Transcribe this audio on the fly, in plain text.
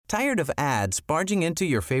Tired of ads barging into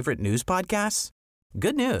your favorite news podcasts?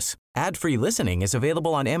 Good news. Ad-free listening is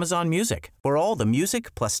available on Amazon Music for all the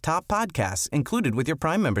music plus top podcasts included with your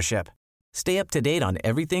Prime membership. Stay up to date on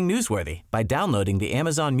everything newsworthy by downloading the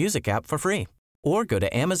Amazon Music app for free or go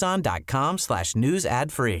to amazon.com/news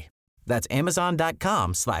ad free. That's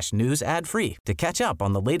amazon.com/news ad free to catch up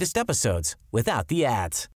on the latest episodes without the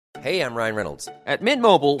ads. Hey, I'm Ryan Reynolds. At Mint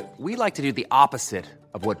Mobile, we like to do the opposite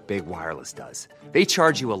of what Big Wireless does. They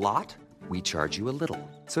charge you a lot, we charge you a little.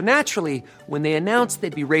 So naturally, when they announced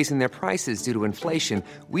they'd be raising their prices due to inflation,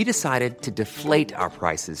 we decided to deflate our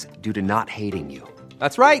prices due to not hating you.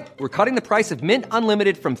 That's right. We're cutting the price of Mint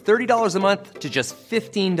Unlimited from $30 a month to just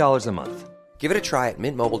 $15 a month. Give it a try at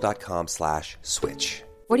mintmobile.com/switch.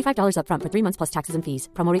 $45 up front for 3 months plus taxes and fees.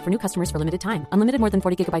 Promo rate for new customers for limited time. Unlimited more than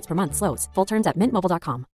 40 gigabytes per month. Slows full terms at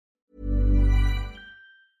mintmobile.com.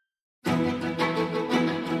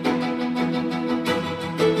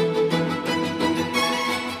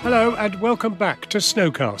 Hello and welcome back to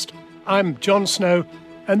Snowcast. I'm Jon Snow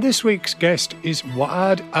and this week's guest is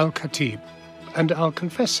WAAD Al-KATEAB. And I'll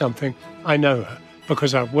confess something, I know her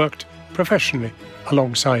because I've worked professionally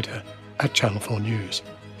alongside her at Channel 4 News.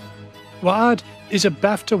 WAAD is a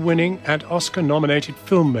BAFTA-winning and Oscar-nominated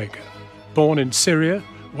filmmaker. Born in Syria,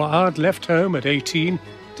 WAAD left home at 18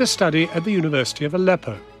 to study at the University of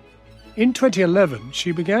Aleppo. In 2011,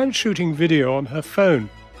 she began shooting video on her phone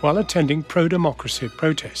while attending pro-democracy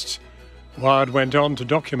protests. WAAD went on to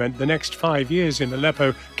document the next 5 years in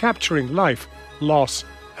Aleppo, capturing life, loss,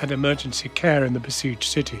 and emergency care in the besieged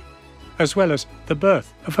city, as well as the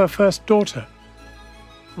birth of her first daughter.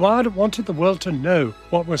 WAAD wanted the world to know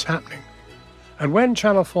what was happening, and when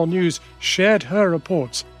Channel 4 News shared her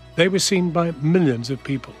reports, they were seen by millions of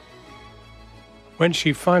people. When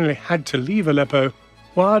she finally had to leave Aleppo,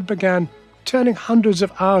 WAAD began turning hundreds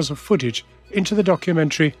of hours of footage into the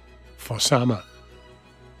documentary For Sama.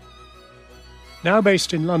 Now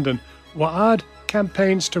based in London, WAAD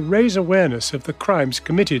campaigns to raise awareness of the crimes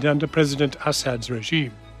committed under President Assad's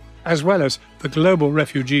regime, as well as the global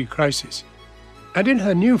refugee crisis. And in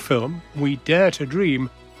her new film, We Dare to Dream,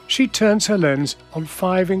 she turns her lens on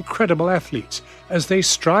 5 incredible athletes as they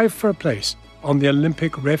strive for a place on the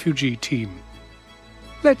Olympic refugee team.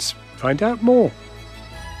 Let's find out more.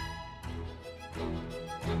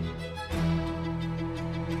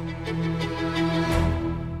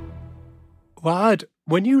 WAAD,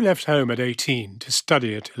 when you left home at 18 to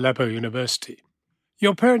study at Aleppo University,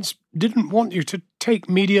 your parents didn't want you to take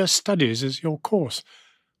media studies as your course.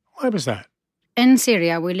 Why was that? In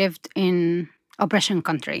Syria, we lived in oppression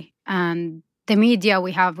country, and the media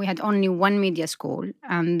we had only one media school,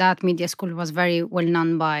 and that media school was very well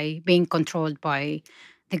known by being controlled by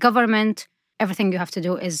the government. Everything you have to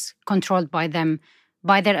do is controlled by them,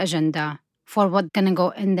 by their agenda, for what's going to go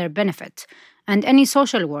in their benefit. And any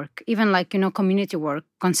social work, even community work,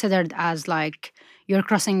 considered as like you're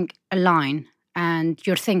crossing a line and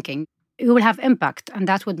you're thinking, you will have impact, and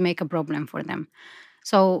that would make a problem for them.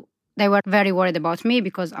 So they were very worried about me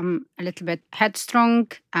because I'm a little bit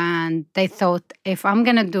headstrong, and they thought if I'm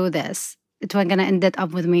going to do this, it was going to end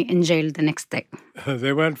up with me in jail the next day.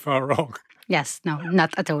 They weren't far wrong. Yes, no,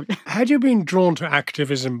 not at all. Had you been drawn to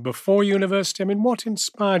activism before university? I mean, what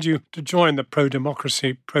inspired you to join the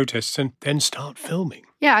pro-democracy protests and then start filming?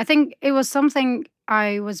 Yeah, I think it was something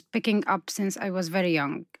I was picking up since I was very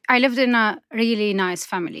young. I lived in a really nice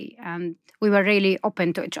family, and we were really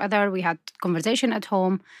open to each other. We had conversation at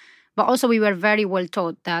home, but also we were very well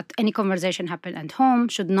taught that any conversation happened at home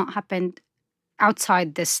should not happen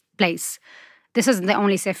outside this place. This is the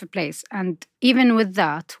only safe place. And even with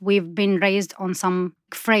that, we've been raised on some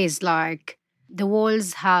phrase like, the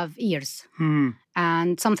walls have ears.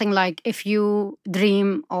 And something like, if you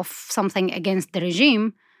dream of something against the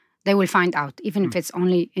regime, they will find out, even if it's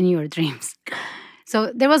only in your dreams.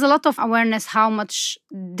 So there was a lot of awareness how much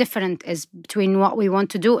different is between what we want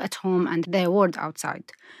to do at home and the world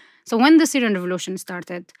outside. So when the Syrian revolution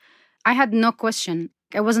started, I had no question.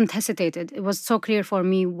 I wasn't hesitated. It was so clear for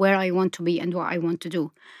me where I want to be and what I want to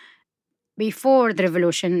do. Before the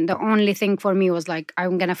revolution, the only thing for me was like,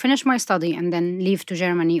 I'm going to finish my study and then leave to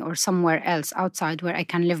Germany or somewhere else outside where I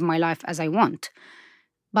can live my life as I want.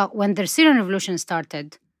 But when the Syrian revolution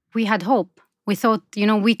started, we had hope. We thought,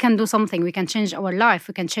 we can do something. We can change our life.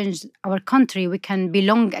 We can change our country. We can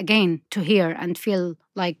belong again to here and feel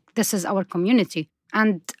like this is our community.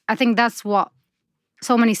 And I think that's what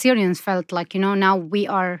so many Syrians felt like, now we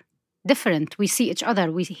are different. We see each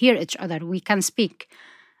other. We hear each other. We can speak.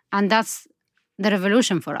 And that's the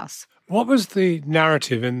revolution for us. What was the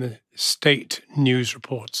narrative in the state news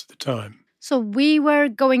reports at the time? So we were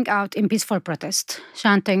going out in peaceful protest,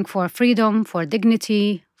 chanting for freedom, for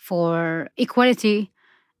dignity, for equality.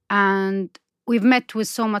 And we've met with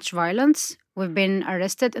so much violence. We've been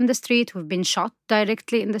arrested in the street. We've been shot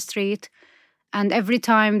directly in the street. And every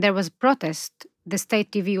time there was protest, the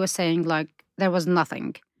state TV was saying, like, there was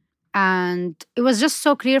nothing. And it was just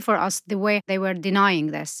so clear for us the way they were denying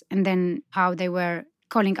this. And then how they were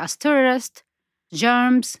calling us terrorists,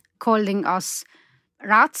 germs, calling us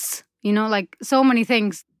rats, like so many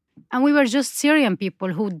things. And we were just Syrian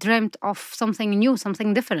people who dreamt of something new,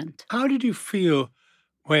 something different. How did you feel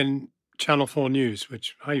when Channel 4 News,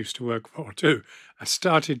 which I used to work for too,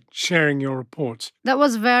 started sharing your reports? That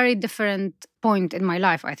was a very different point in my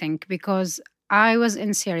life, I think, because I was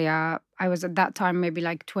in Syria. I was at that time maybe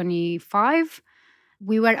like 25.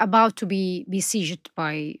 We were about to be besieged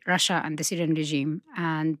by Russia and the Syrian regime.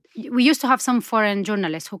 And we used to have some foreign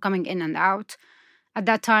journalists who coming in and out. At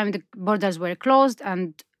that time, the borders were closed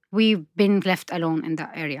and we've been left alone in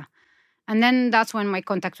that area. And then that's when my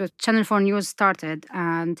contact with Channel 4 News started.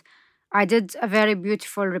 And I did a very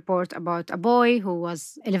beautiful report about a boy who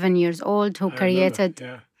was 11 years old, who created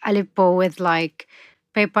Aleppo with like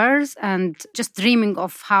papers and just dreaming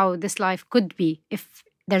of how this life could be if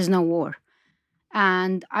there's no war.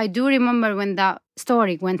 And I do remember when that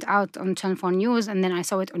story went out on Channel 4 News and then I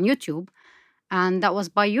saw it on YouTube. And that was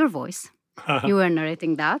by your voice. You were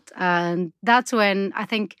narrating that. And that's when I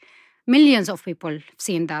think millions of people have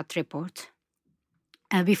seen that report.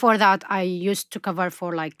 Before that, I used to cover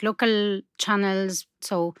for like local channels.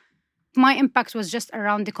 So my impact was just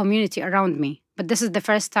around the community around me. But this is the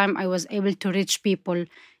first time I was able to reach people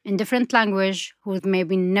in different language who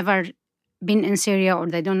maybe never been in Syria or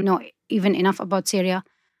they don't know even enough about Syria.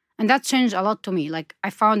 And that changed a lot to me. Like I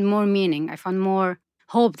found more meaning. I found more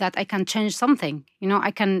hope that I can change something.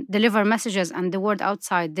 I can deliver messages and the word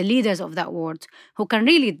outside, the leaders of that word who can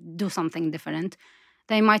really do something different.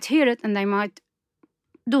 They might hear it and they might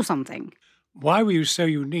do something. Why were you so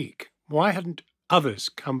unique? Why hadn't others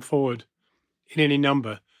come forward in any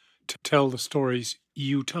number to tell the stories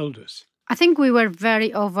you told us? I think we were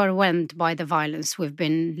very overwhelmed by the violence we've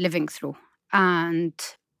been living through. And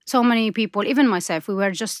so many people, even myself, we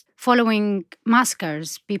were just following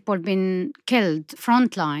massacres, people being killed,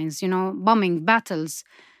 front lines, bombing, battles.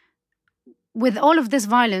 With all of this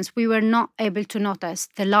violence, we were not able to notice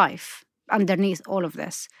the life underneath all of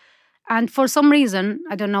this. And for some reason,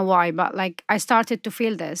 I don't know why, but like I started to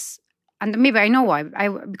feel this. And maybe I know why,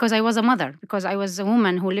 because I was a mother, because I was a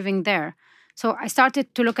woman who living there. So I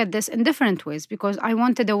started to look at this in different ways because I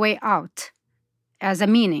wanted a way out as a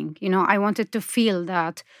meaning. I wanted to feel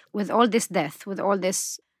that with all this death, with all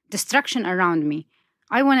this destruction around me,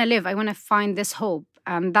 I want to live. I want to find this hope.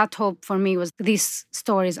 And that hope for me was these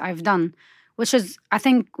stories I've done, which is, I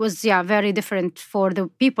think, was, very different for the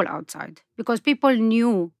people outside. Because people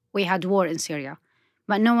knew we had war in Syria,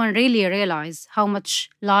 but no one really realized how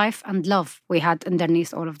much life and love we had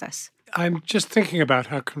underneath all of this. I'm just thinking about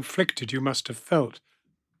how conflicted you must have felt.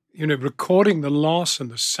 Recording the loss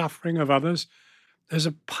and the suffering of others. There's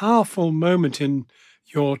a powerful moment in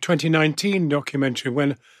your 2019 documentary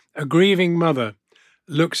when a grieving mother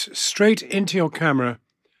looks straight into your camera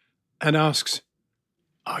and asks,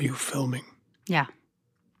 "Are you filming?" Yeah.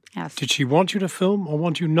 Yes. Did she want you to film or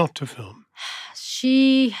want you not to film?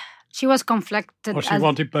 She was conflicted. Or she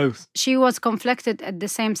wanted both? She was conflicted at the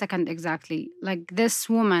same second exactly. Like this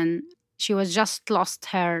woman, she was just lost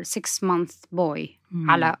her 6-month boy,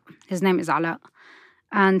 Ala. His name is Ala.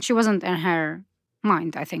 And she wasn't in her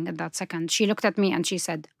mind, I think, at that second. She looked at me and she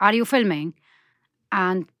said, "Are you filming?"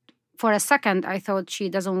 And for a second, I thought she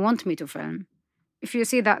doesn't want me to film. If you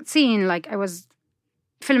see that scene, like I was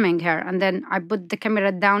filming her and then I put the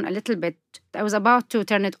camera down a little bit. I was about to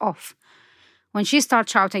turn it off when she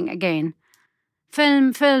started shouting again,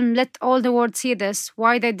 "Film, film, let all the world see this,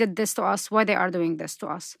 why they did this to us, why they are doing this to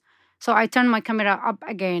us." So I turned my camera up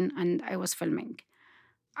again and I was filming.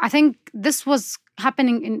 I think this was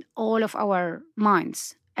happening in all of our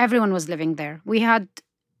minds. Everyone was living there. We had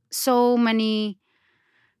so many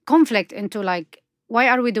conflict into like, why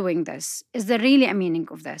are we doing this? Is there really a meaning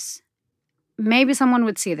of this? Maybe someone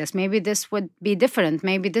would see this. Maybe this would be different.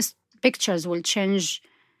 Maybe this pictures will change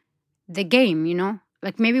the game,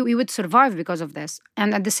 Like maybe we would survive because of this.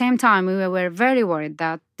 And at the same time, we were very worried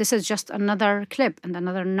that this is just another clip and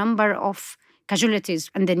another number of casualties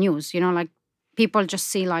in the news, like people just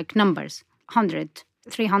see like numbers, 100,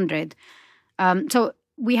 300. So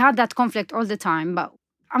we had that conflict all the time, but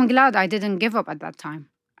I'm glad I didn't give up at that time.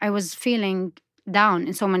 I was feeling down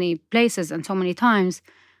in so many places and so many times,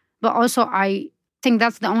 but also I think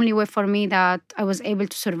that's the only way for me that I was able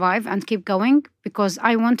to survive and keep going, because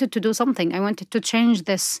I wanted to do something. I wanted to change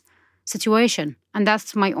this situation. And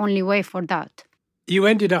that's my only way for that. You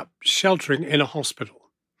ended up sheltering in a hospital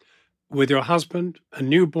with your husband, a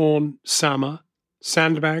newborn Sama,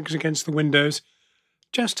 sandbags against the windows.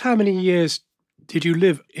 Just how many years did you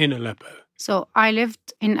live in Aleppo? So I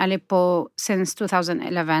lived in Aleppo since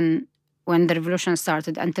 2011, when the revolution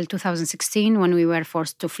started, until 2016, when we were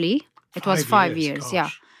forced to flee. It was 5 years, yeah.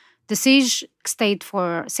 The siege stayed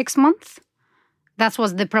for 6 months. That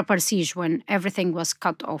was the proper siege, when everything was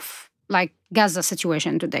cut off, like Gaza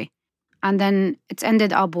situation today. And then it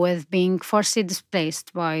ended up with being forcibly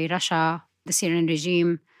displaced by Russia, the Syrian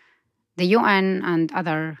regime, the UN, and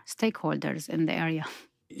other stakeholders in the area.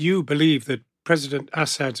 You believe that President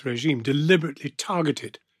Assad's regime deliberately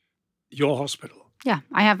targeted your hospital? Yeah,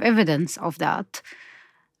 I have evidence of that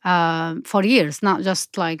for years, not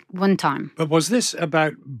just like one time. But was this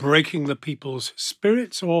about breaking the people's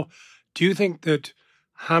spirits, or do you think that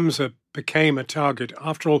Hamza became a target?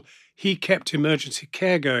 After all, he kept emergency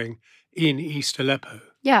care going in East Aleppo.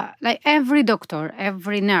 Yeah, like every doctor,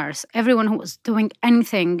 every nurse, everyone who was doing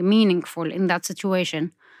anything meaningful in that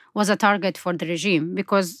situation was a target for the regime,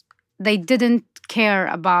 because they didn't care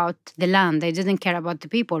about the land, they didn't care about the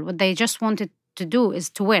people. What they just wanted to do is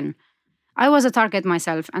to win. I was a target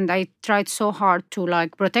myself, and I tried so hard to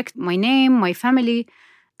like protect my name, my family,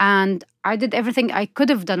 and I did everything I could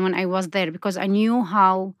have done when I was there, because I knew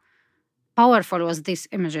how powerful was these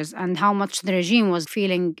images and how much the regime was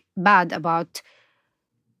feeling bad about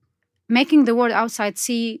making the world outside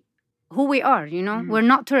see who we are, you know? We're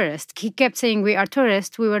not tourists. He kept saying we are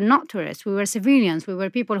tourists. We were not tourists. We were civilians. We were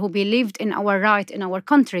people who believed in our right, in our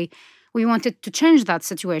country. We wanted to change that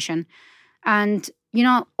situation. And, you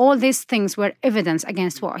know, all these things were evidence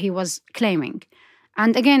against what he was claiming.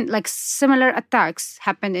 And again, like similar attacks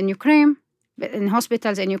happened in Ukraine, in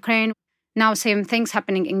hospitals in Ukraine. Now same things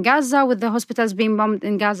happening in Gaza, with the hospitals being bombed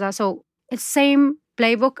in Gaza. So it's same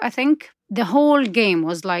playbook, I think. The whole game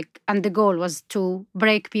was like, and the goal was to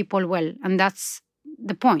break people will. And that's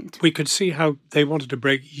the point. We could see how they wanted to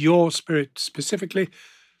break your spirit specifically,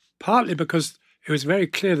 partly because it was very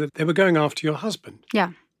clear that they were going after your husband.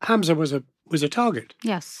 Yeah. Hamza was a target.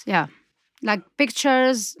 Yes, yeah. Like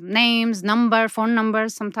pictures, names, phone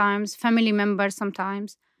numbers sometimes, family members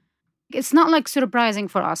sometimes. It's not like surprising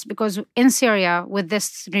for us, because in Syria, with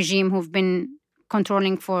this regime who've been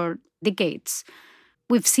controlling for decades,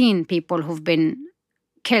 we've seen people who've been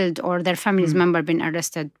killed or their family's member been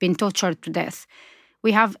arrested, been tortured to death.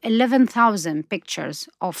 We have 11,000 pictures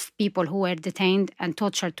of people who were detained and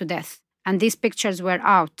tortured to death. And these pictures were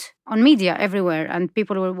out on media everywhere, and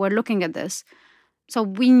people were looking at this. So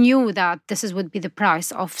we knew that this would be the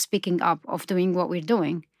price of speaking up, of doing what we're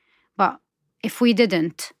doing. But if we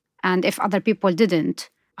didn't, and if other people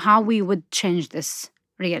didn't, how we would change this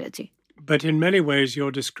reality? But in many ways,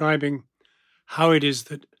 you're describing how it is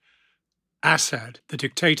that Assad, the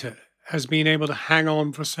dictator, has been able to hang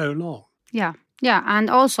on for so long. Yeah.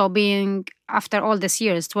 And also being, after all these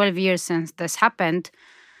years, 12 years since this happened,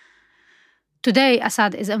 today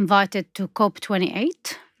Assad is invited to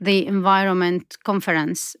COP28, the environment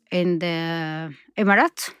conference in the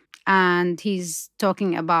Emirates. And he's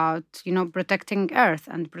talking about, you know, protecting Earth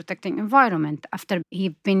and protecting environment. After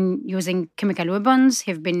he's been using chemical weapons,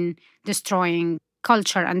 he's been destroying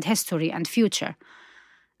culture and history and future.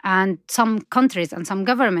 And some countries and some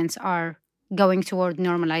governments are going toward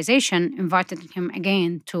normalization, inviting him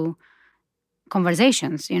again to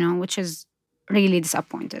conversations, you know, which is really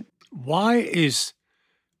disappointed. Why is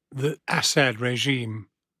the Assad regime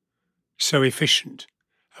so efficient?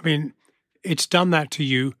 I mean, it's done that to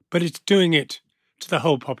you, but it's doing it to the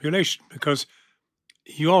whole population, because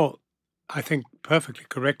you're, I think, perfectly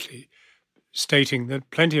correctly stating that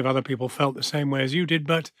plenty of other people felt the same way as you did,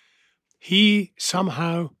 but he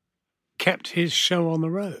somehow kept his show on the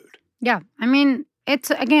road. Yeah, I mean, it's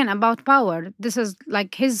again about power. This is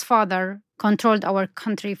like his father controlled our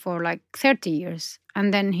country for like 30 years,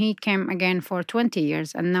 and then he came again for 20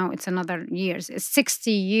 years, and now it's another years. It's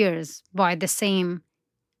 60 years by the same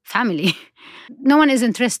family. No one is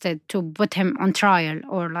interested to put him on trial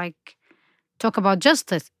or like talk about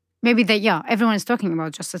justice. Maybe everyone is talking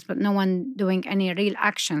about justice, but no one doing any real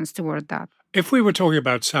actions toward that. If we were talking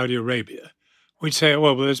about Saudi Arabia, we'd say,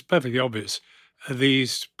 well, it's perfectly obvious.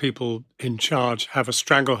 These people in charge have a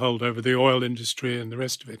stranglehold over the oil industry and the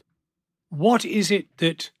rest of it. What is it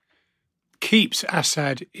that keeps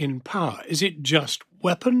Assad in power? Is it just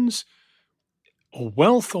weapons or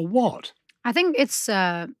wealth or what? I think it's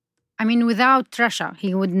a I mean, without Russia,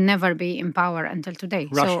 he would never be in power until today.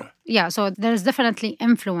 Russia. So there's definitely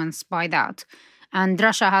influence by that. And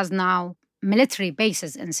Russia has now military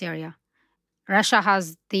bases in Syria. Russia has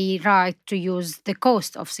the right to use the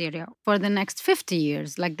coast of Syria for the next 50 years.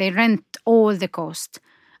 Like, they rent all the coast.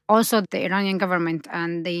 Also, the Iranian government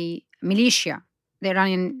and the militia, the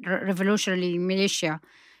Iranian revolutionary militia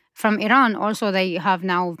from Iran, also they have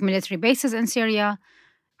now military bases in Syria.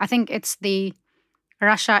 I think it's the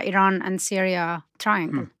Russia, Iran, and Syria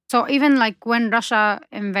triangle. So even like when Russia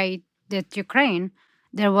invaded Ukraine,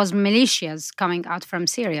 there was militias coming out from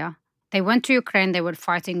Syria. They went to Ukraine, they were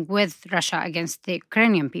fighting with Russia against the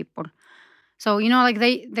Ukrainian people. So, like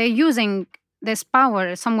they're using this power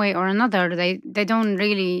some way or another. They don't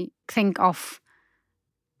really think of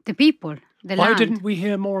the people, the land. Why didn't we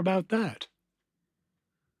hear more about that?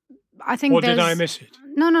 I think Or did I miss it?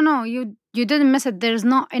 No. You didn't miss it. There's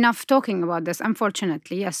not enough talking about this,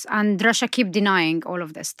 unfortunately, yes. And Russia keep denying all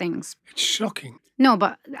of these things. It's shocking. No,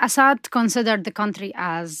 but Assad considered the country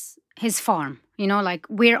as his farm. Like,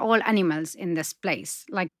 we're all animals in this place.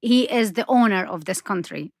 Like, he is the owner of this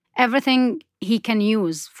country. Everything he can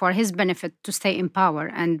use for his benefit to stay in power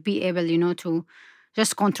and be able, to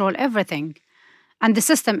just control everything. And the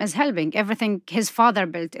system is helping. Everything his father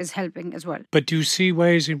built is helping as well. But do you see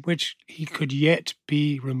ways in which he could yet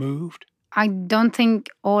be removed? I don't think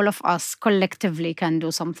all of us collectively can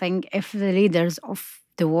do something if the leaders of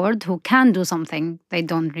the world who can do something, they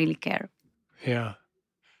don't really care. Yeah.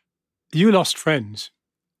 You lost friends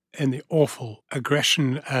in the awful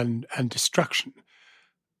aggression and destruction.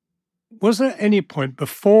 Was there any point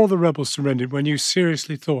before the rebels surrendered when you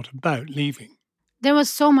seriously thought about leaving? There was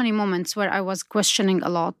so many moments where I was questioning a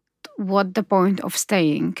lot what the point of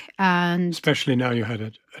staying. And especially now you had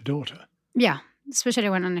a daughter. Yeah, especially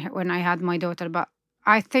when I had my daughter. But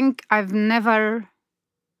I think I've never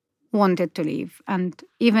wanted to leave. And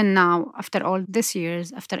even now, after all these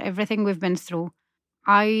years, after everything we've been through,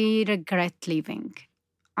 I regret leaving.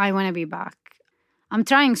 I want to be back. I'm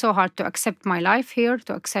trying so hard to accept my life here,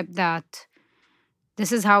 to accept that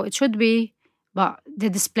this is how it should be. But the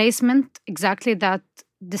displacement, exactly that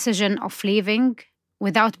decision of leaving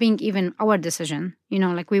without being even our decision,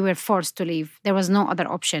 like we were forced to leave. There was no other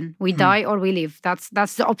option. We die or we leave. That's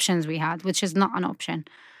the options we had, which is not an option.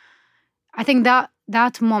 I think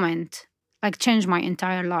that moment like changed my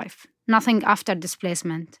entire life. Nothing after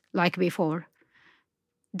displacement like before.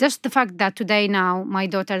 Just the fact that today now my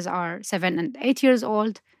daughters are 7 and 8 years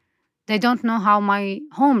old, they don't know how my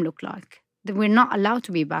home looked like. We're not allowed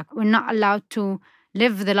to be back. We're not allowed to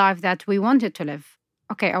live the life that we wanted to live.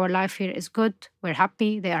 Okay, our life here is good. We're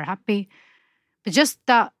happy. They are happy. But just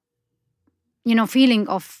that, feeling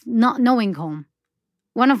of not knowing home.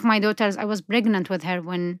 One of my daughters, I was pregnant with her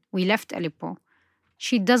when we left Aleppo.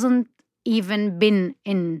 She doesn't even been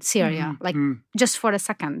in Syria, just for a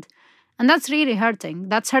second. And that's really hurting.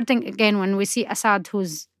 That's hurting again when we see Assad,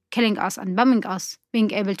 who's killing us and bombing us,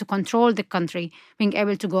 being able to control the country, being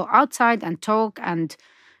able to go outside and talk and,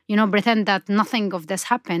 pretend that nothing of this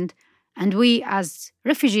happened. And we, as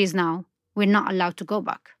refugees now, we're not allowed to go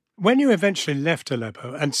back. When you eventually left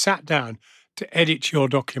Aleppo and sat down to edit your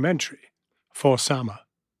documentary for Sama,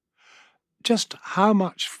 just how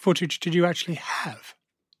much footage did you actually have?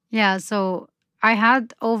 Yeah, so I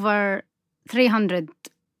had over 300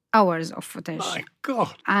 hours of footage. My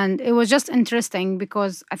God. And it was just interesting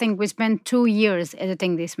because I think we spent 2 years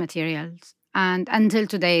editing these materials. And until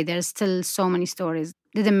today, there's still so many stories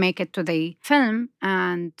didn't make it to the film.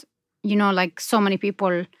 And, so many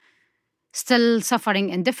people still suffering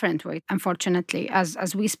in different ways, unfortunately,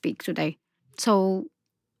 as we speak today. So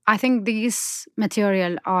I think these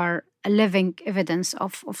material are a living evidence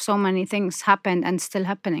of so many things happened and still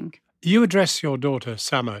happening. You address your daughter,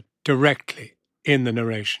 Sama, directly in the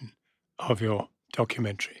narration of your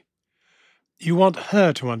documentary. You want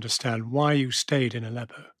her to understand why you stayed in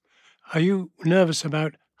Aleppo. Are you nervous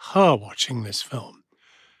about her watching this film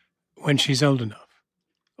when she's old enough?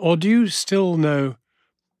 Or do you still know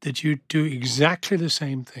that you do exactly the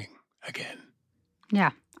same thing again?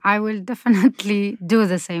 Yeah, I will definitely do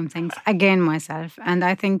the same things again myself. And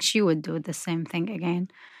I think she would do the same thing again.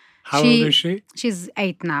 How old is she? She's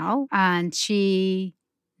 8 now, and she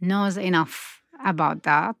knows enough about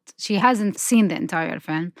that. She hasn't seen the entire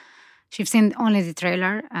film. She's seen only the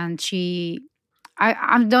trailer, and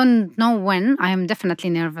I don't know when. I am definitely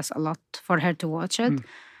nervous a lot for her to watch it.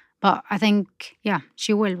 But I think,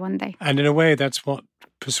 she will one day. And in a way, that's what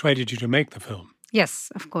persuaded you to make the film.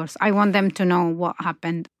 Yes, of course. I want them to know what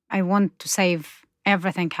happened. I want to save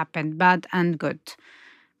everything happened, bad and good,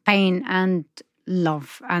 pain and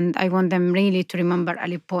love. And I want them really to remember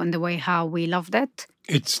Aleppo in the way how we loved it.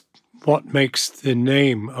 It's what makes the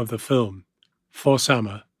name of the film, For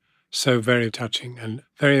Summer, so very touching and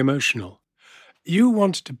very emotional. You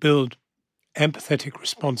wanted to build empathetic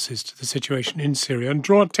responses to the situation in Syria and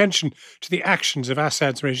draw attention to the actions of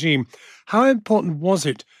Assad's regime. How important was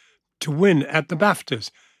it to win at the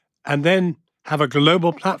BAFTAs and then have a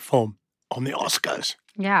global platform on the Oscars?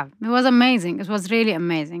 Yeah, it was amazing. It was really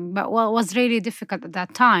amazing. But what was really difficult at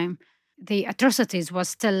that time, the atrocities was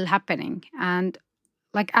still happening. And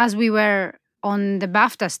like as we were on the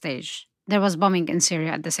BAFTA stage, there was bombing in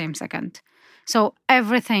Syria at the same second. So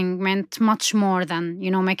everything meant much more than,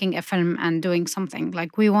 making a film and doing something.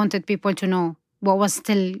 Like we wanted people to know what was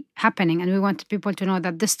still happening. And we wanted people to know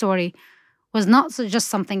that this story was not just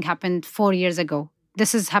something happened 4 years ago.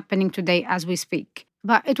 This is happening today as we speak.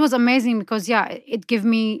 But it was amazing because, it gave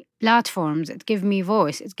me platforms, it gave me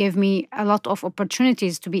voice, it gave me a lot of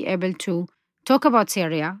opportunities to be able to talk about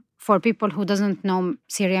Syria for people who doesn't know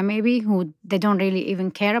Syria maybe, who they don't really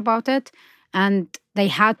even care about it. And they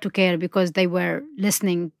had to care because they were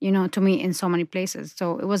listening, to me in so many places.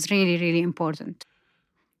 So it was really, really important.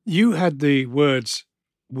 You had the words,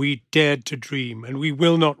 "We dared to dream and we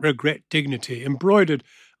will not regret dignity," embroidered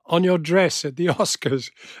on your dress at the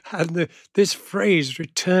Oscars. And this phrase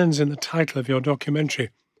returns in the title of your documentary.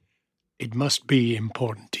 It must be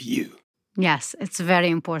important to you. Yes, it's very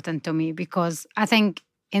important to me because I think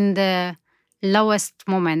in the lowest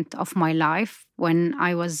moment of my life, when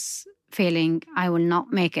I was feeling I will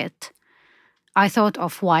not make it, I thought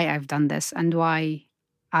of why I've done this and why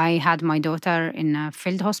I had my daughter in a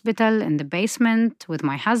field hospital in the basement with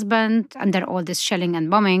my husband under all this shelling and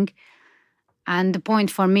bombing. And the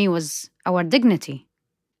point for me was our dignity.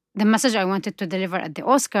 The message I wanted to deliver at the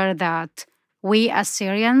Oscar that we as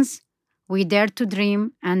Syrians, we dare to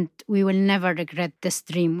dream and we will never regret this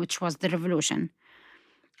dream, which was the revolution.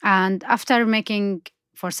 And after making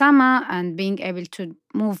For Sama and being able to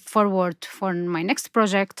move forward for my next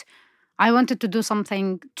project, I wanted to do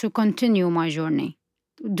something to continue my journey,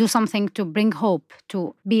 do something to bring hope,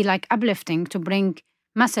 to be like uplifting, to bring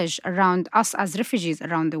message around us as refugees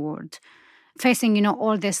around the world, facing,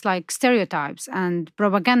 all this like stereotypes and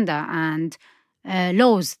propaganda and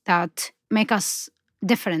laws that make us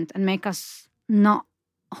different and make us not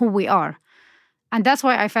who we are. And that's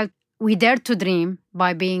why I felt we dared to dream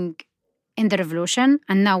by being in the revolution,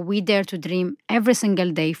 and now we dare to dream every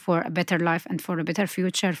single day for a better life and for a better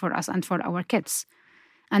future for us and for our kids.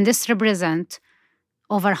 And this represents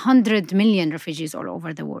over 100 million refugees all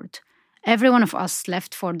over the world. Every one of us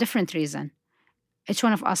left for different reason. Each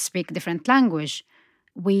one of us speak different language.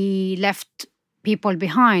 We left people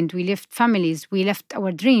behind. We left families. We left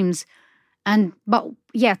our dreams. But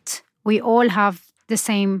yet, we all have the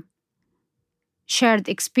same shared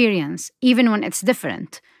experience, even when it's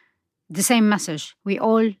different. The same message. We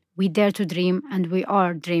dare to dream, and we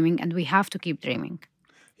are dreaming, and we have to keep dreaming.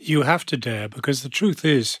 You have to dare, because the truth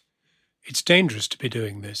is, it's dangerous to be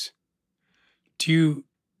doing this. Do you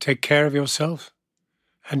take care of yourself?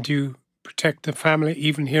 And do you protect the family,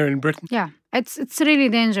 even here in Britain? Yeah, it's really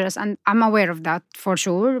dangerous, and I'm aware of that for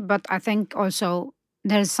sure. But I think also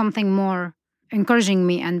there's something more encouraging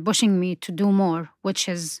me and pushing me to do more, which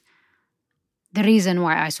is the reason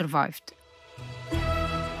why I survived.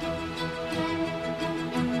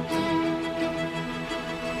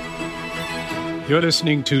 You're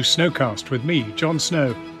listening to Snowcast with me, Jon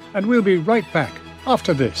Snow, and we'll be right back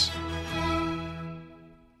after this.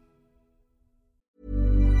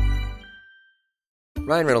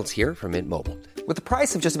 Ryan Reynolds here from Mint Mobile. With the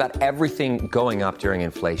price of just about everything going up during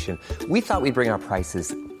inflation, we thought we'd bring our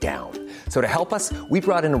prices down. So to help us, we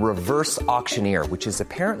brought in a reverse auctioneer, which is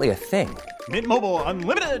apparently a thing. Mint Mobile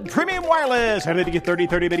Unlimited Premium Wireless. How to get 30,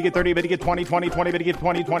 30, bit to get 30, bit to get 20, 20, 20, bit to get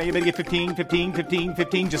 20, 20, bit to get 15, 15, 15,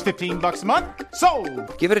 15, just $15 a month?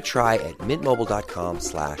 Sold! Give it a try at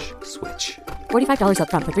mintmobile.com/switch. $45 up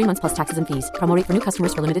front for 3 months plus taxes and fees. Promo rate for new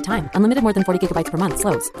customers for limited time. Unlimited more than 40 gigabytes per month.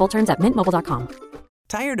 Slows full terms at mintmobile.com.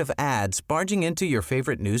 Tired of ads barging into your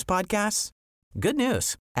favorite news podcasts? Good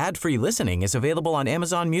news. Ad-free listening is available on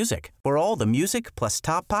Amazon Music for all the music plus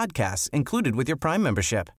top podcasts included with your Prime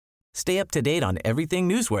membership. Stay up to date on everything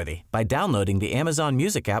newsworthy by downloading the Amazon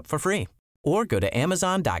Music app for free or go to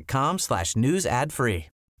amazon.com/news ad free.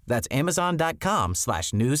 That's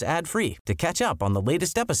amazon.com/news ad free to catch up on the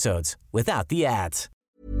latest episodes without the ads.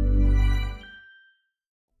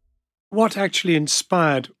 What actually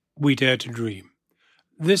inspired We Dare to Dream?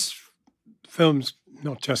 This film's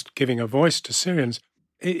not just giving a voice to Syrians.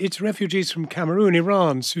 It's refugees from Cameroon,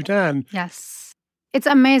 Iran, Sudan. Yes. it's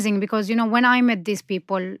amazing because, when I met these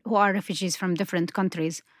people who are refugees from different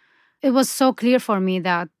countries, it was so clear for me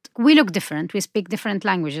that we look different. We speak different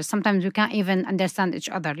languages. Sometimes we can't even understand each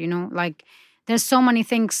other, like there's so many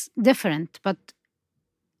things different. But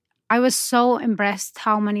I was so impressed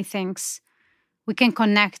how many things we can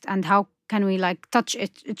connect and how can we like touch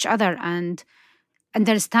each other and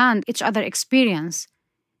understand each other experience,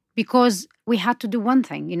 because we had to do one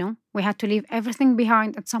thing, we had to leave everything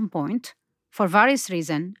behind at some point for various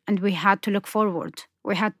reasons, and we had to look forward.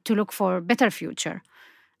 We had to look for a better future.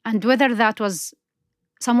 And whether that was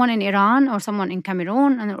someone in Iran or someone in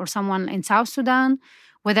Cameroon or someone in South Sudan,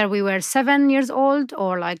 whether we were 7 years old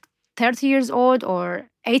or like 30 years old or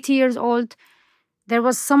 80 years old, there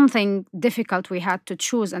was something difficult we had to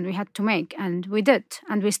choose and we had to make, and we did.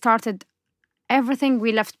 And we started everything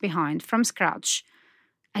we left behind from scratch,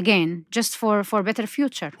 again, just for a better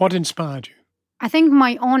future. What inspired you? I think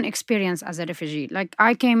my own experience as a refugee. Like,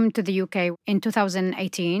 I came to the UK in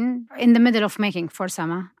 2018 in the middle of making For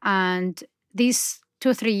Sama. And these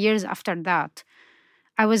 2-3 years after that,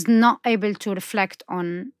 I was not able to reflect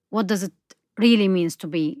on what does it really means to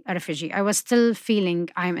be a refugee. I was still feeling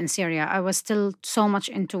I'm in Syria. I was still so much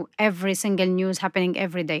into every single news happening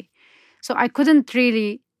every day. So I couldn't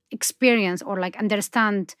really experience or like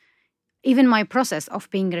understand even my process of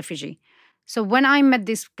being a refugee. So when I met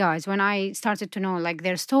these guys, when I started to know like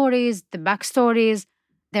their stories, the backstories,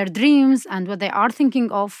 their dreams, and what they are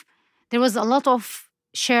thinking of, there was a lot of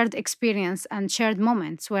shared experience and shared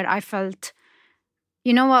moments where I felt,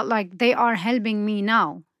 you know what, like they are helping me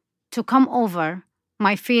now to come over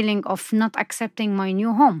my feeling of not accepting my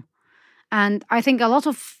new home. And I think a lot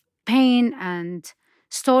of pain and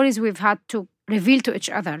stories we've had to reveal to each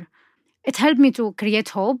other, it helped me to create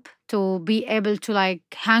hope, to be able to like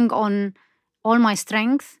hang on all my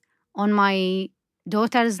strength, on my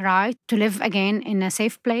daughter's right to live again in a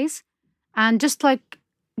safe place, and just like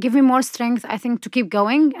give me more strength, I think, to keep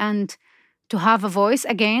going and to have a voice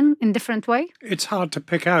again in different way. It's hard to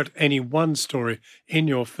pick out any one story in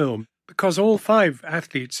your film because all 5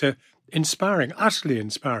 athletes are inspiring, utterly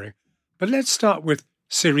inspiring. But let's start with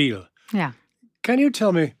Cyril. Yeah. Can you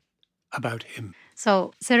tell me about him?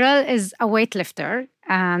 So Cyril is a weightlifter,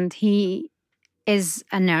 and he is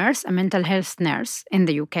a nurse, a mental health nurse in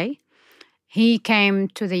the UK. He came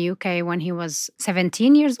to the UK when he was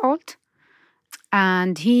 17 years old,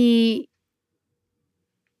 and he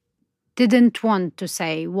didn't want to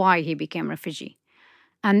say why he became a refugee.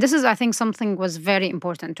 And this is, I think, something was very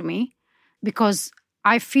important to me, because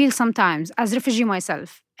I feel sometimes, as a refugee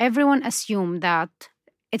myself, everyone assumes that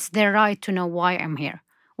it's their right to know why I'm here.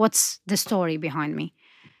 What's the story behind me?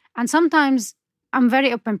 And sometimes I'm a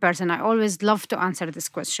very open person. I always love to answer these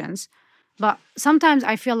questions. But sometimes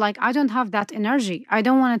I feel like I don't have that energy. I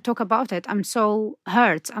don't want to talk about it. I'm so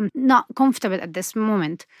hurt. I'm not comfortable at this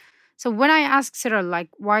moment. So when I asked Cyril, like,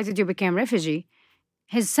 why did you become a refugee?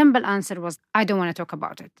 His simple answer was, I don't want to talk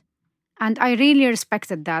about it. And I really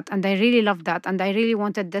respected that. And I really loved that. And I really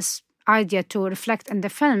wanted this idea to reflect in the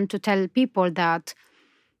film, to tell people that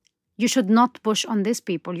you should not push on these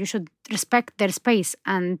people. You should respect their space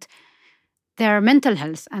and their mental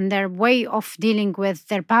health and their way of dealing with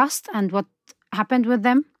their past and what happened with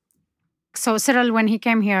them. So Cyril, when he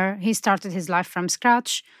came here, he started his life from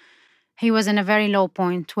scratch. He was in a very low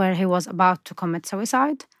point where he was about to commit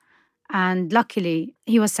suicide. And luckily,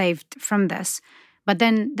 he was saved from this. But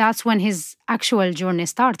then that's when his actual journey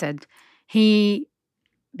started. He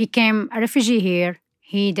became a refugee here.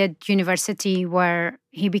 He did university where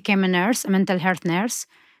he became a nurse, a mental health nurse,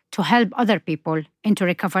 to help other people into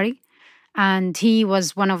recovery. And he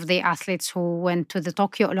was one of the athletes who went to the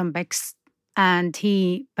Tokyo Olympics, and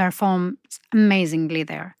he performed amazingly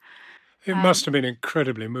there. It must have been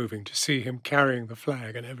incredibly moving to see him carrying the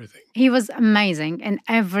flag and everything. He was amazing in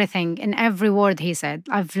everything, in every word he said.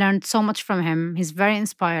 I've learned so much from him. He's very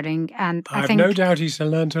inspiring. And I think no doubt he's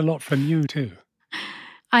learned a lot from you too.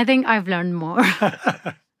 I think I've learned more.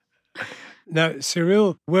 Now,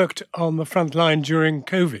 Cyril worked on the front line during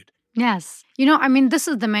COVID. Yes. This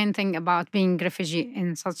is the main thing about being a refugee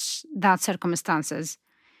in such that circumstances.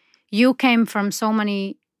 You came from so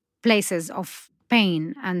many places of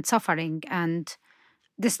pain and suffering and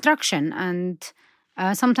destruction and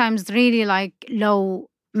sometimes really like low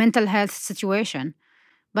mental health situation.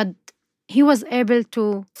 But he was able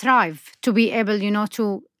to thrive, to be able,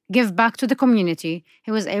 to give back to the community.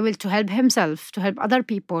 He was able to help himself, to help other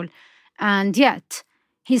people. And yet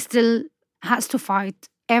he still has to fight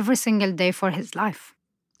every single day for his life.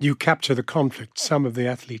 You capture the conflict some of the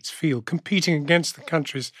athletes feel competing against the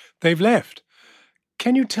countries they've left.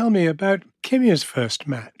 Can you tell me about Kimia's first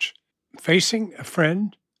match? facing a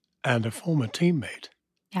friend and a former teammate.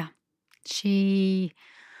 Yeah.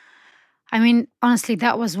 Honestly,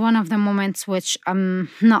 that was one of the moments which I'm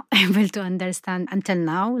not able to understand until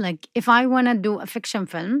now. Like, if I want to do a fiction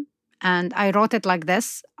film and I wrote it like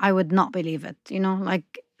this, I would not believe it.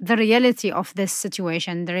 Like the reality of this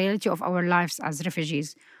situation, the reality of our lives as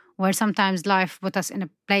refugees, where sometimes life put us in a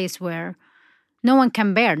place where no one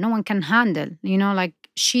can bear, no one can handle. Like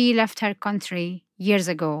she left her country years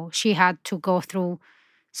ago. She had to go through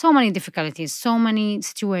so many difficulties, so many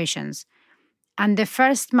situations. And the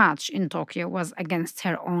first match in Tokyo was against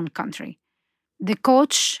her own country. The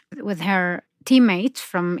coach with her teammate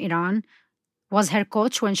from Iran was her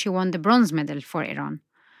coach when she won the bronze medal for Iran.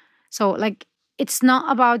 So, like, it's not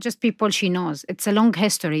about just people she knows. It's a long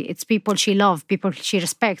history. It's people she loves, people she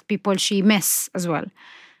respects, people she miss as well.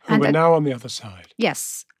 And we're now on the other side.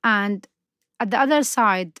 Yes. And at the other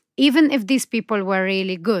side, even if these people were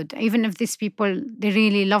really good, even if these people, they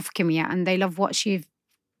really love Kimia and they love what she's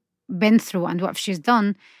been through and what she's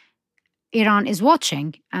done, Iran is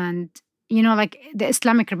watching. And, like the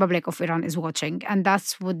Islamic Republic of Iran is watching. And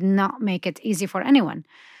that would not make it easy for anyone.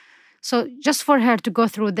 So just for her to go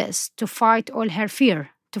through this, to fight all her fear,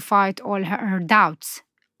 to fight all her doubts,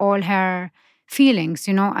 all her feelings,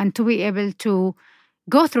 and to be able to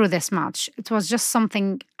go through this match, it was just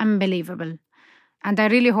something unbelievable. And I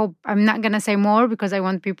really hope, I'm not going to say more because I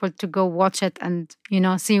want people to go watch it and,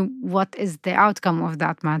 see what is the outcome of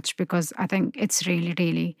that match, because I think it's really,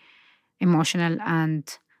 really emotional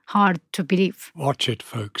and hard to believe. Watch it,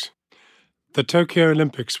 folks. The Tokyo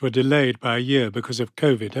Olympics were delayed by a year because of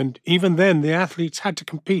COVID, and even then the athletes had to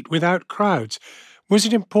compete without crowds. Was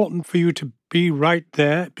it important for you to be right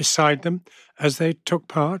there beside them as they took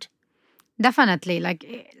part? Definitely. Like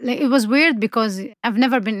it was weird because I've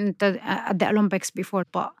never been at the Olympics before,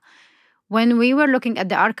 but when we were looking at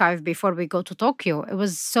the archive before we go to Tokyo, it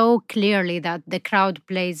was so clearly that the crowd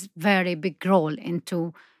plays very big role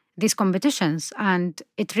into these competitions, and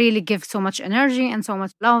it really gives so much energy and so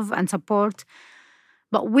much love and support.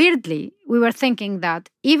 But weirdly, we were thinking that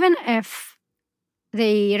even if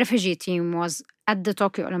the refugee team was at the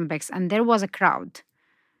Tokyo Olympics and there was a crowd,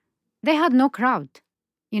 they had no crowd.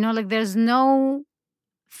 Like there's no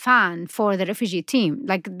fan for the refugee team.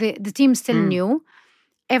 Like the team still knew.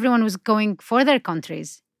 Everyone was going for their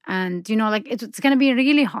countries. And, like it's going to be a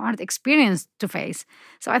really hard experience to face.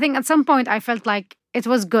 So I think at some point I felt like it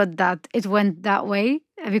was good that it went that way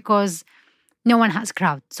because no one has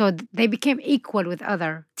crowd. So they became equal with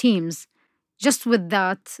other teams just with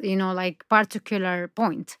that, like particular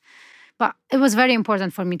point. But it was very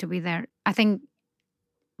important for me to be there. I think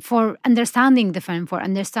for understanding the film, for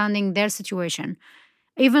understanding their situation,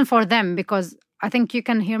 even for them, because I think you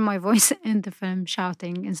can hear my voice in the film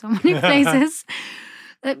shouting in so many places.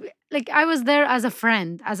 Like I was there as a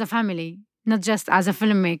friend, as a family, not just as a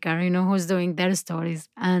filmmaker, who's doing their stories.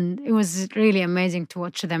 And it was really amazing to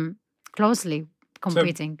watch them closely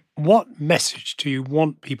competing. So what message do you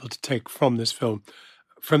want people to take from this film,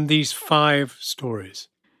 from these 5 stories?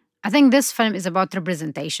 I think this film is about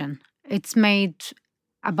representation. It's made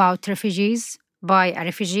about refugees by a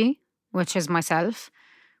refugee, which is myself,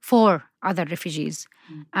 for other refugees.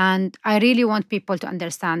 And I really want people to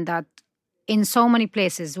understand that in so many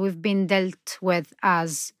places we've been dealt with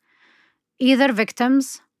as either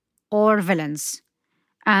victims or villains.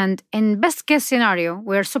 And in best case scenario,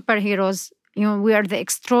 we're superheroes, we are the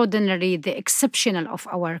extraordinary, the exceptional of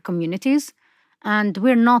our communities. And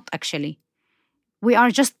we're not actually. We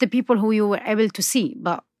are just the people who you were able to see.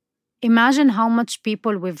 But imagine how much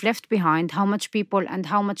people we've left behind, how much people and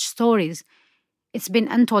how much stories it's been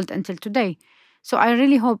untold until today. So I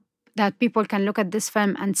really hope that people can look at this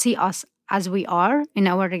film and see us as we are in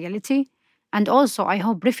our reality. And also, I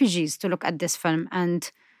hope refugees to look at this film and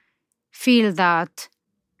feel that...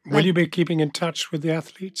 Will you be keeping in touch with the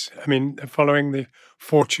athletes? I mean, following the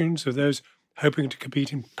fortunes of those hoping to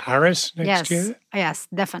compete in Paris next year? Yes,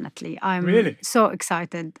 definitely. I'm so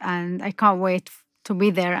excited and I can't wait to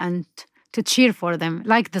be there and to cheer for them,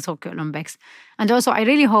 like the Tokyo Olympics. And also, I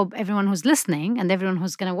really hope everyone who's listening and everyone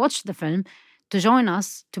who's going to watch the film to join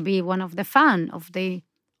us to be one of the fan of the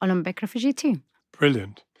Olympic refugee team.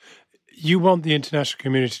 Brilliant. You want the international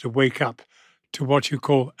community to wake up to what you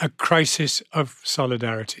call a crisis of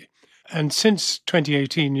solidarity. And since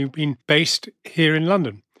 2018, you've been based here in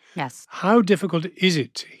London. Yes. How difficult is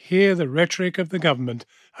it to hear the rhetoric of the government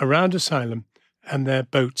around asylum and their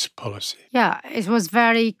boats policy? Yeah, it was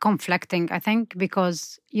very conflicting, I think,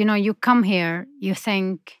 because, you come here, you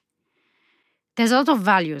think there's a lot of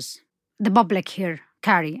values. The public here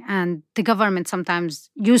carry and the government sometimes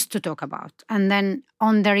used to talk about. And then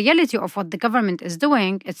on the reality of what the government is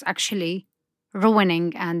doing, it's actually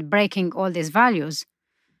ruining and breaking all these values.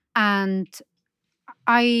 And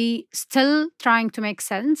I still trying to make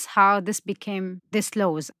sense how this became these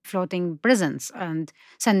laws, floating prisons and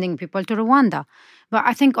sending people to Rwanda. But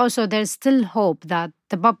I think also there's still hope that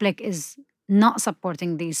the public is not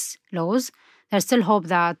supporting these laws. There's still hope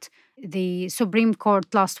that the Supreme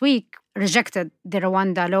Court last week rejected the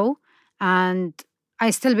Rwanda law. And I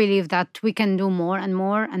still believe that we can do more and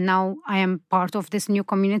more. And now I am part of this new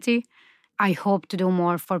community. I hope to do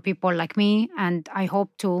more for people like me. And I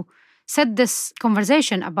hope to set this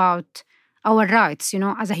conversation about our rights,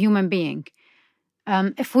 as a human being.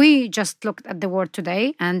 If we just looked at the world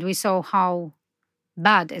today and we saw how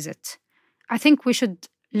bad is it, I think we should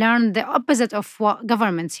learn the opposite of what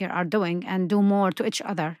governments here are doing and do more to each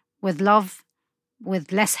other with love,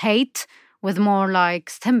 with less hate, with more like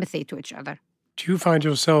sympathy to each other. Do you find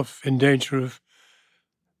yourself in danger of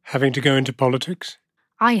having to go into politics?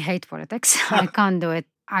 I hate politics. I can't do it.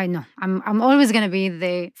 I know. I'm always going to be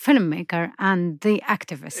the filmmaker and the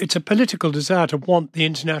activist. It's a political desire to want the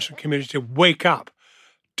international community to wake up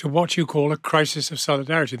to what you call a crisis of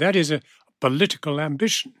solidarity. That is a political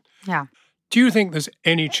ambition. Yeah. Do you think there's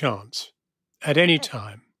any chance at any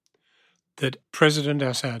time that President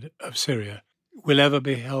Assad of Syria will ever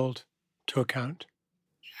be held to account?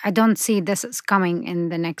 I don't see this as coming in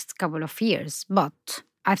the next couple of years, but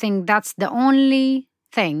I think that's the only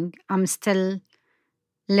thing I'm still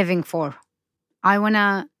living for. I want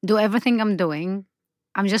to do everything I'm doing.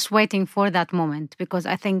 I'm just waiting for that moment because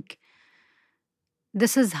I think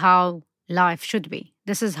this is how life should be.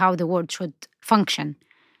 This is how the world should function.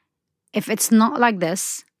 If it's not like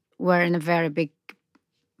this, we're in a very big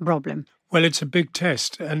problem. Well, it's a big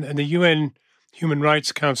test, and the UN Human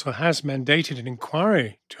Rights Council has mandated an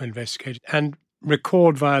inquiry to investigate and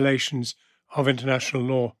record violations of international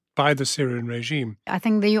law by the Syrian regime. I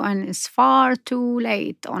think the UN is far too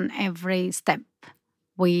late on every step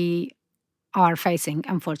we are facing,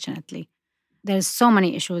 unfortunately. There's so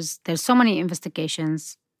many issues, there's so many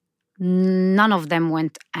investigations, none of them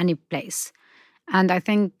went any place. And I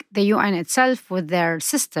think the UN itself, with their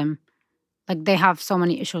system, they have so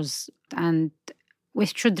many issues, and we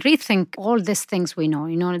should rethink all these things we know.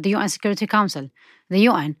 The UN Security Council, the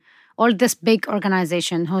UN, all this big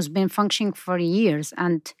organization who's been functioning for years,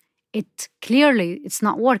 and it's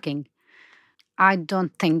not working. I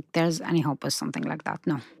don't think there's any hope of something like that,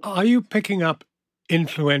 no. Are you picking up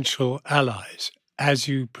influential allies as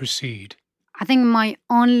you proceed? I think my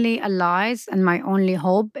only allies and my only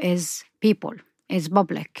hope is people, is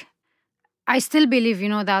public. I still believe,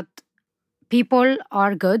 that people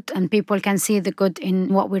are good and people can see the good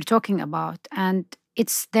in what we're talking about. And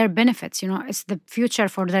it's their benefits, it's the future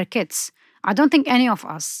for their kids. I don't think any of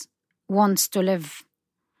us wants to live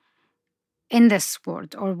in this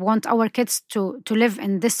world or want our kids to live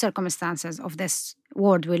in these circumstances of this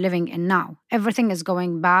world we're living in now. Everything is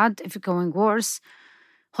going bad, if it's going worse.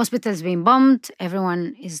 Hospitals being bombed,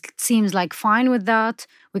 everyone seems like fine with that.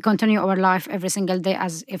 We continue our life every single day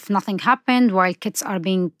as if nothing happened, while kids are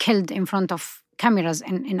being killed in front of cameras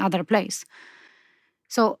in other places.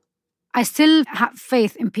 So I still have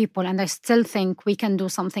faith in people and I still think we can do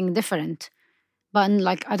something different. But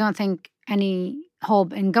I don't think any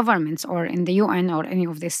hope in governments or in the UN or any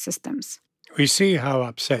of these systems. We see how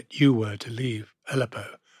upset you were to leave Aleppo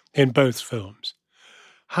in both films.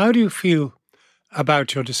 How do you feel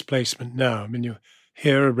about your displacement now? I mean, you're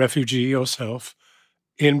here, a refugee yourself,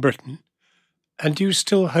 in Britain, and do you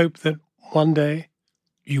still hope that one day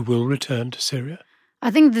you will return to Syria?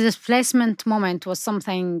 I think the displacement moment was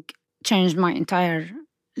something changed my entire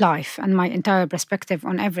life and my entire perspective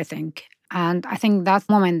on everything. And I think that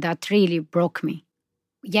moment that really broke me.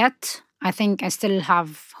 Yet, I think I still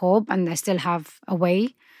have hope and I still have a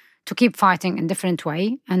way to keep fighting in a different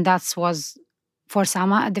way. And that was for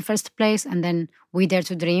Sama at the first place, and then We Dare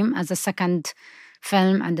to Dream as a second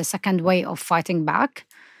film and the second way of fighting back.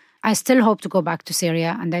 I still hope to go back to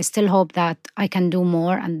Syria, and I still hope that I can do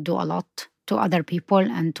more and do a lot to other people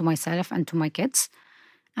and to myself and to my kids.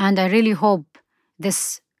 And I really hope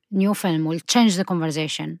this new film will change the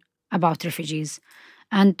conversation about refugees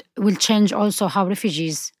and will change also how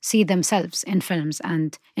refugees see themselves in films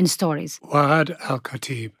and in stories. WAAD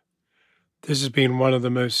Al-KATEAB, this has been one of the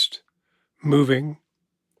most moving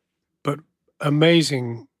but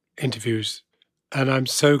amazing interviews, and I'm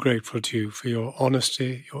so grateful to you for your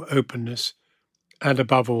honesty, your openness, and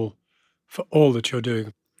above all, for all that you're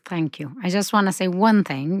doing. Thank you. I just want to say one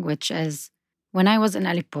thing, which is when I was in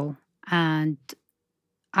Aleppo and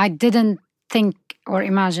I didn't think or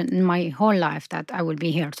imagine in my whole life that I will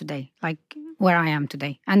be here today, like where I am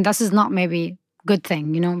today. And this is not maybe good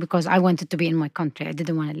thing, because I wanted to be in my country. I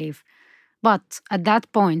didn't want to leave. But at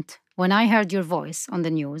that point, when I heard your voice on the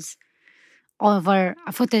news over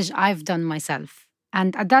a footage I've done myself,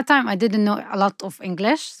 and at that time I didn't know a lot of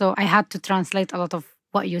English, so I had to translate a lot of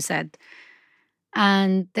what you said.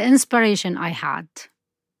 And the inspiration I had,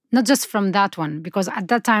 not just from that one, because at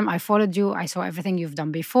that time I followed you, I saw everything you've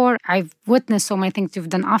done before, I've witnessed so many things you've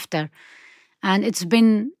done after. And it's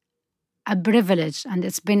been a privilege and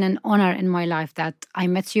it's been an honor in my life that I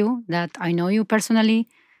met you, that I know you personally,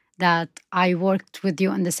 that I worked with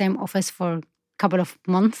you in the same office for a couple of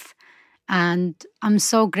months. And I'm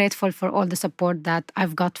so grateful for all the support that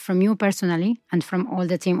I've got from you personally and from all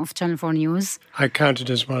the team of Channel 4 News. I count it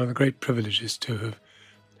as one of the great privileges to have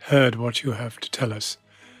heard what you have to tell us.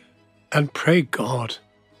 And pray God,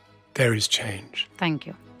 there is change. Thank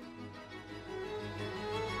you.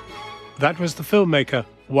 That was the filmmaker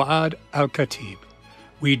WAAD Al-KATEAB.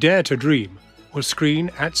 We Dare to Dream will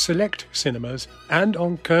screen at select cinemas and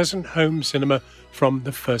on Curzon Home Cinema from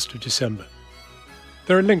the 1st of December.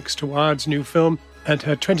 There are links to WAAD's new film and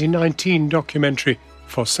her 2019 documentary,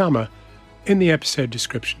 For Summer, in the episode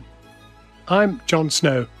description. I'm Jon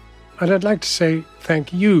Snow, and I'd like to say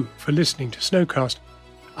thank you for listening to Snowcast.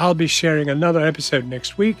 I'll be sharing another episode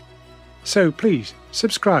next week, so please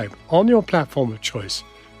subscribe on your platform of choice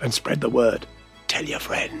and spread the word. Tell your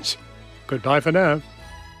friends. Goodbye for now.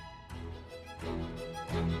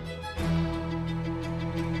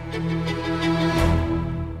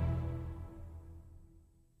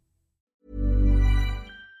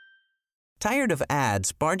 Tired of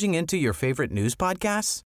ads barging into your favorite news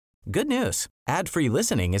podcasts? Good news. Ad-free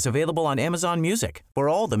listening is available on Amazon Music for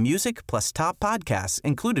all the music plus top podcasts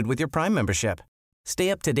included with your Prime membership. Stay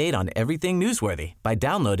up to date on everything newsworthy by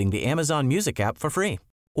downloading the Amazon Music app for free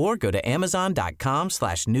or go to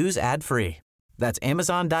amazon.com/news ad free. That's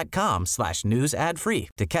amazon.com/news ad free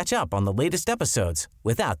to catch up on the latest episodes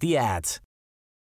without the ads.